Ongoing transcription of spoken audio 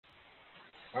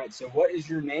All right, so what is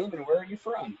your name and where are you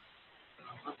from?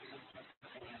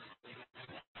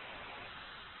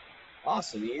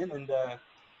 Awesome, Ian. And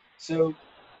so,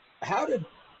 how did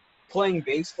playing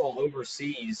baseball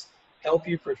overseas help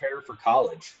you prepare for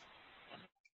college?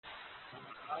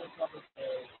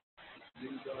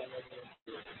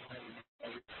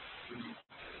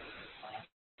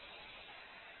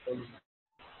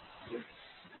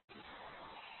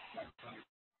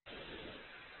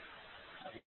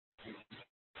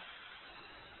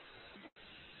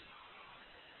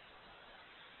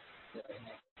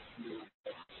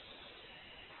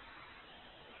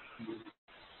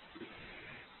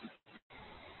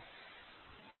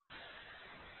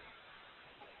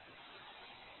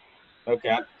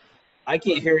 Okay, I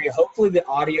can't hear you. Hopefully, the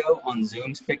audio on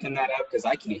Zoom's picking that up because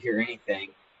I can't hear anything.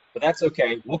 But that's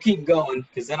okay. We'll keep going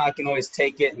because then I can always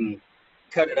take it and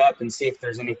cut it up and see if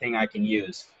there's anything I can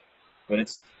use. But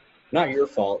it's not your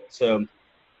fault. So,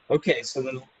 okay,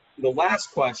 so the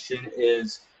last question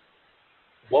is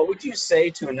what would you say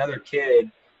to another kid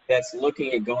that's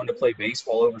looking at going to play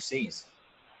baseball overseas?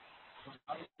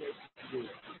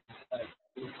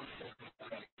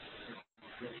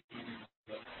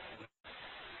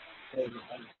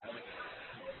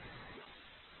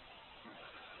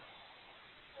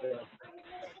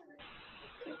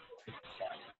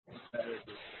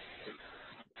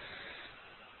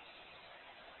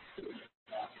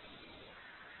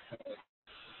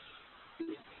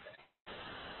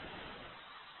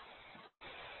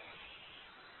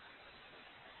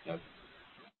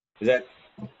 Is that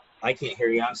I can't hear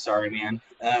you. I'm sorry, man.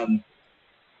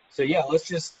 So yeah, let's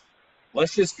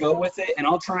just go with it, and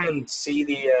I'll try and see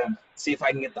if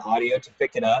I can get the audio to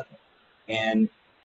pick it up. And